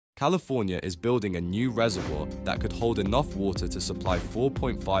California is building a new reservoir that could hold enough water to supply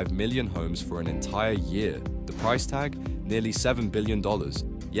 4.5 million homes for an entire year. The price tag? Nearly $7 billion.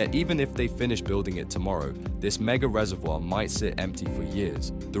 Yet even if they finish building it tomorrow, this mega reservoir might sit empty for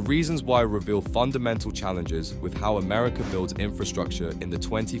years. The reasons why reveal fundamental challenges with how America builds infrastructure in the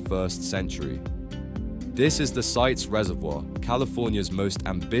 21st century. This is the Sites Reservoir, California's most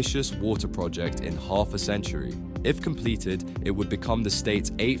ambitious water project in half a century. If completed, it would become the state's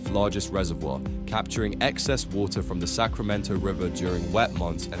 8th largest reservoir, capturing excess water from the Sacramento River during wet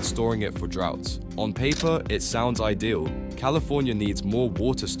months and storing it for droughts. On paper, it sounds ideal. California needs more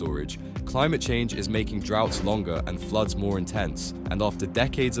water storage. Climate change is making droughts longer and floods more intense, and after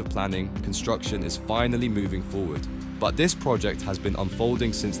decades of planning, construction is finally moving forward. But this project has been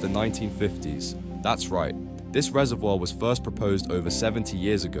unfolding since the 1950s. That's right. This reservoir was first proposed over 70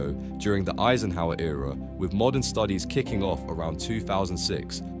 years ago during the Eisenhower era, with modern studies kicking off around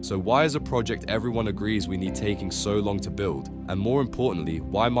 2006. So why is a project everyone agrees we need taking so long to build? And more importantly,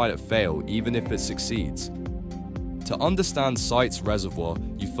 why might it fail even if it succeeds? To understand Sites Reservoir,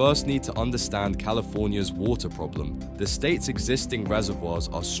 you first need to understand California's water problem. The state's existing reservoirs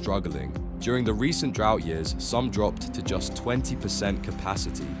are struggling. During the recent drought years, some dropped to just 20%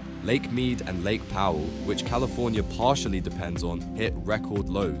 capacity. Lake Mead and Lake Powell, which California partially depends on, hit record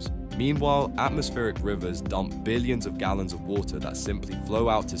lows. Meanwhile, atmospheric rivers dump billions of gallons of water that simply flow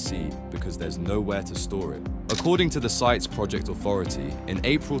out to sea because there's nowhere to store it. According to the Sites Project Authority, in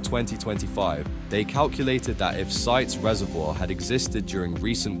April 2025, they calculated that if Sites Reservoir had existed during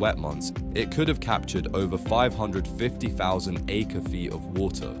recent wet months, it could have captured over 550,000 acre-feet of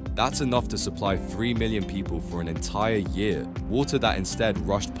water. That's enough to supply 3 million people for an entire year, water that instead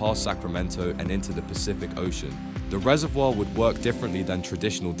rushed past Sacramento and into the Pacific Ocean. The reservoir would work differently than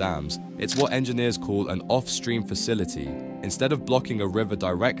traditional dams. It's what engineers call an off-stream facility. Instead of blocking a river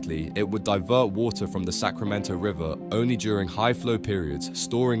directly, it would divert water from the Sacramento River only during high-flow periods,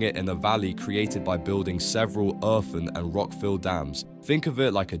 storing it in a valley created by building several earthen and rock-filled dams. Think of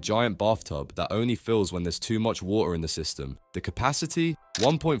it like a giant bathtub that only fills when there's too much water in the system. The capacity?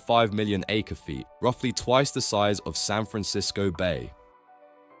 1.5 million acre-feet, roughly twice the size of San Francisco Bay.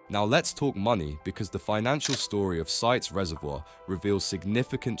 Now let's talk money, because the financial story of Sites Reservoir reveals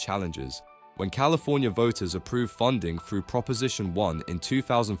significant challenges. When California voters approved funding through Proposition 1 in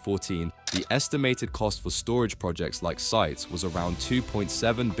 2014, the estimated cost for storage projects like Sites was around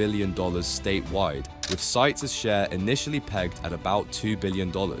 $2.7 billion statewide, with Sites' share initially pegged at about $2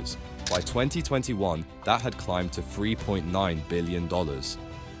 billion. By 2021, that had climbed to $3.9 billion.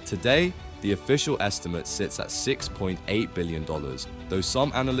 Today, the official estimate sits at $6.8 billion, though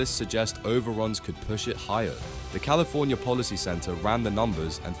some analysts suggest overruns could push it higher. The California Policy Center ran the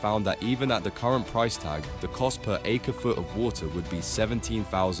numbers and found that even at the current price tag, the cost per acre-foot of water would be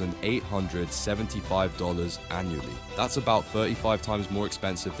 $17,875 annually. That's about 35 times more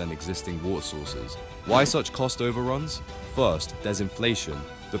expensive than existing water sources. Why such cost overruns? First, there's inflation.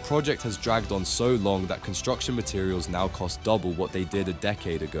 The project has dragged on so long that construction materials now cost double what they did a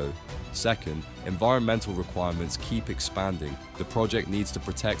decade ago. Second, environmental requirements keep expanding. The project needs to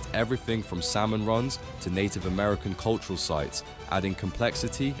protect everything from salmon runs to Native American cultural sites, adding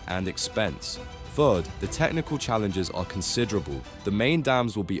complexity and expense. Third, the technical challenges are considerable. The main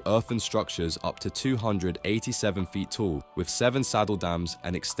dams will be earthen structures up to 287 feet tall, with 7 saddle dams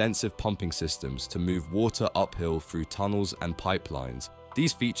and extensive pumping systems to move water uphill through tunnels and pipelines.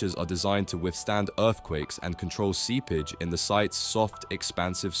 These features are designed to withstand earthquakes and control seepage in the site's soft,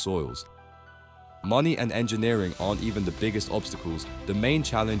 expansive soils. Money and engineering aren't even the biggest obstacles. The main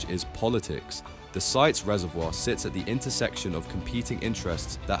challenge is politics. The Sites Reservoir sits at the intersection of competing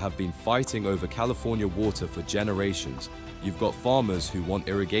interests that have been fighting over California water for generations. You've got farmers who want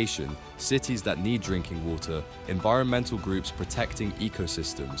irrigation, cities that need drinking water, environmental groups protecting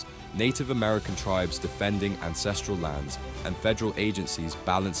ecosystems, Native American tribes defending ancestral lands, and federal agencies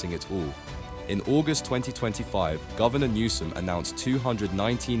balancing it all. In August 2025, Governor Newsom announced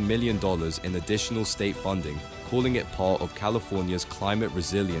 $219 million in additional state funding, calling it part of California's climate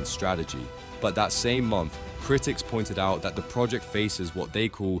resilience strategy. But that same month, critics pointed out that the project faces what they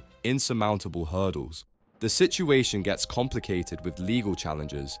call insurmountable hurdles. The situation gets complicated with legal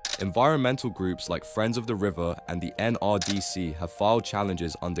challenges. Environmental groups like Friends of the River and the NRDC have filed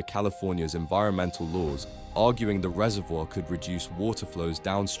challenges under California's environmental laws, arguing the reservoir could reduce water flows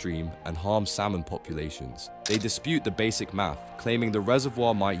downstream and harm salmon populations. They dispute the basic math, claiming the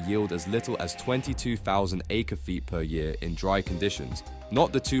reservoir might yield as little as 22,000 acre-feet per year in dry conditions,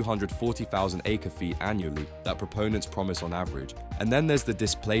 not the 240,000 acre-feet annually that proponents promise on average. And then there's the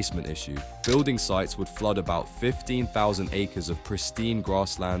displacement issue. Building sites would flood about 15,000 acres of pristine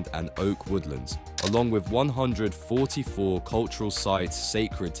grassland and oak woodlands, along with 144 cultural sites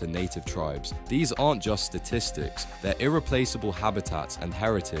sacred to native tribes. These aren't just statistics, they're irreplaceable habitats and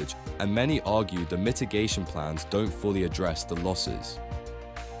heritage, and many argue the mitigation plans don't fully address the losses.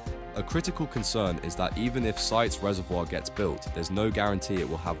 A critical concern is that even if Site's reservoir gets built, there's no guarantee it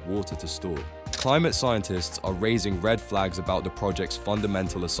will have water to store. Climate scientists are raising red flags about the project's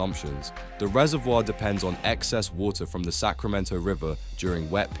fundamental assumptions. The reservoir depends on excess water from the Sacramento River during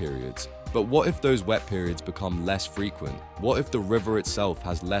wet periods. But what if those wet periods become less frequent? What if the river itself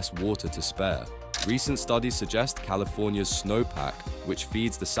has less water to spare? Recent studies suggest California's snowpack, which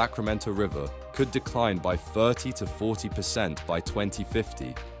feeds the Sacramento River, could decline by 30 to 40% by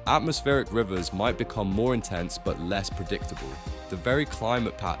 2050. Atmospheric rivers might become more intense but less predictable. The very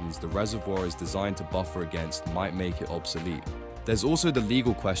climate patterns the reservoir is designed to buffer against might make it obsolete. There's also the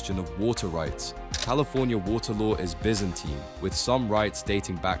legal question of water rights. California water law is Byzantine, with some rights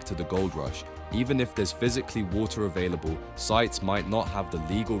dating back to the gold rush. Even if there's physically water available, sites might not have the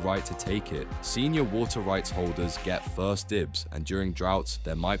legal right to take it. Senior water rights holders get first dibs, and during droughts,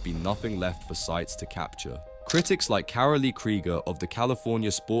 there might be nothing left for sites to capture. Critics like Carolee Krieger of the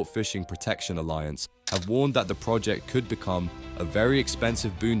California Sport Fishing Protection Alliance have warned that the project could become a very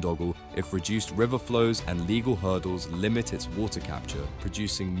expensive boondoggle if reduced river flows and legal hurdles limit its water capture,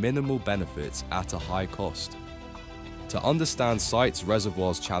 producing minimal benefits at a high cost. To understand Site's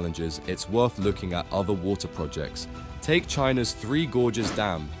reservoir's challenges, it's worth looking at other water projects. Take China's Three Gorges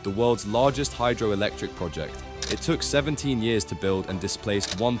Dam, the world's largest hydroelectric project. It took 17 years to build and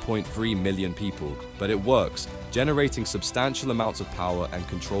displaced 1.3 million people, but it works, generating substantial amounts of power and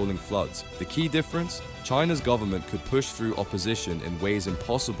controlling floods. The key difference? China's government could push through opposition in ways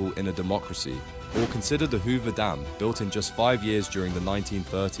impossible in a democracy. Or consider the Hoover Dam, built in just 5 years during the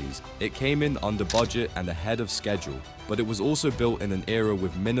 1930s. It came in under budget and ahead of schedule, but it was also built in an era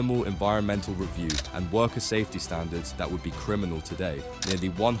with minimal environmental review and worker safety standards that would be criminal today. Nearly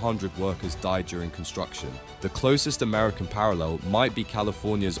 100 workers died during construction. The closest American parallel might be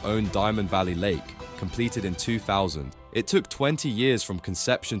California's own Diamond Valley Lake, completed in 2000. It took 20 years from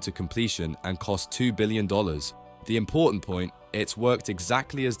conception to completion and cost $2 billion. The important point, it's worked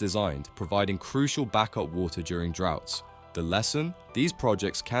exactly as designed, providing crucial backup water during droughts. The lesson? These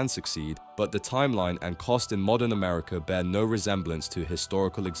projects can succeed, but the timeline and cost in modern America bear no resemblance to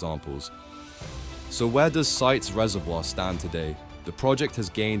historical examples. So where does Site's reservoir stand today? The project has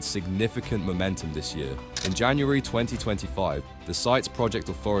gained significant momentum this year. In January 2025, the Site's Project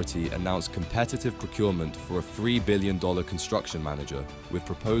Authority announced competitive procurement for a $3 billion construction manager, with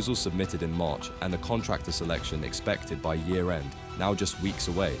proposals submitted in March and a contractor selection expected by year-end, now just weeks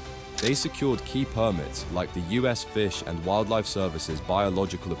away. They secured key permits like the U.S. Fish and Wildlife Service's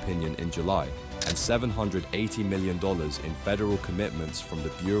biological opinion in July, and $780 million in federal commitments from the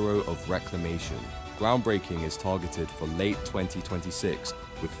Bureau of Reclamation. Groundbreaking is targeted for late 2026,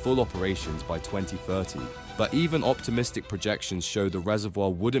 with full operations by 2030. But even optimistic projections show the reservoir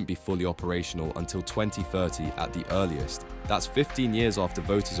wouldn't be fully operational until 2030 at the earliest. That's 15 years after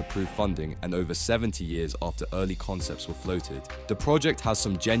voters approved funding and over 70 years after early concepts were floated. The project has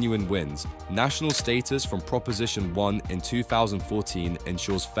some genuine wins. National status from Proposition 1 in 2014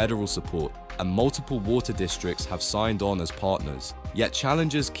 ensures federal support, and multiple water districts have signed on as partners. Yet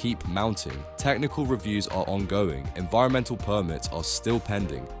challenges keep mounting. Technical reviews are ongoing, environmental permits are still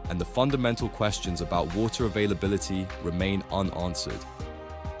pending, and the fundamental questions about water availability remain unanswered.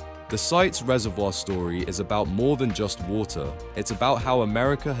 The Site's reservoir story is about more than just water. It's about how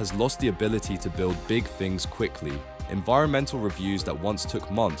America has lost the ability to build big things quickly. Environmental reviews that once took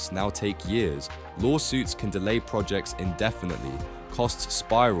months now take years. Lawsuits can delay projects indefinitely. Costs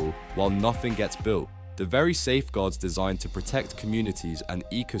spiral while nothing gets built. The very safeguards designed to protect communities and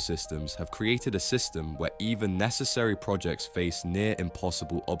ecosystems have created a system where even necessary projects face near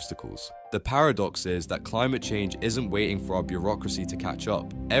impossible obstacles. The paradox is that climate change isn't waiting for our bureaucracy to catch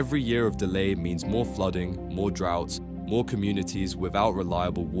up. Every year of delay means more flooding, more droughts, more communities without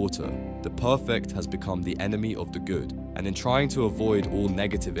reliable water. The perfect has become the enemy of the good, and in trying to avoid all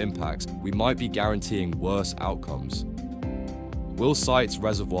negative impacts, we might be guaranteeing worse outcomes. Will Site's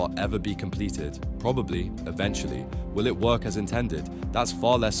reservoir ever be completed? Probably, eventually. Will it work as intended? That's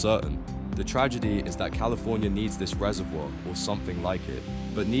far less certain. The The tragedy is that California needs this reservoir, or something like it.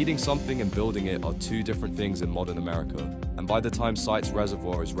 But needing something and building it are two different things in modern America. And by the time Site's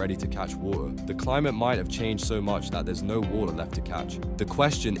reservoir is ready to catch water, the climate might have changed so much that there's no water left to catch. The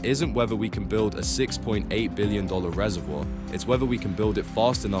question isn't whether we can build a $6.8 billion reservoir, it's whether we can build it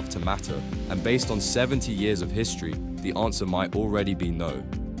fast enough to matter. And based on 70 years of history, the answer might already be no.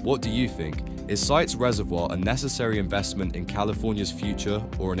 What do you think? Is Site's reservoir a necessary investment in California's future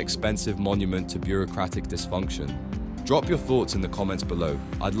or an expensive monument to bureaucratic dysfunction? Drop your thoughts in the comments below.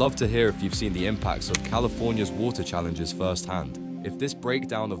 I'd love to hear if you've seen the impacts of California's water challenges firsthand. If this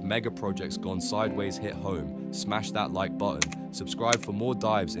breakdown of mega projects gone sideways hit home, smash that like button, subscribe for more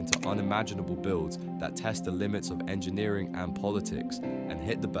dives into unimaginable builds that test the limits of engineering and politics, and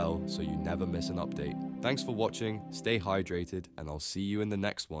hit the bell so you never miss an update. Thanks for watching, stay hydrated, and I'll see you in the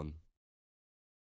next one.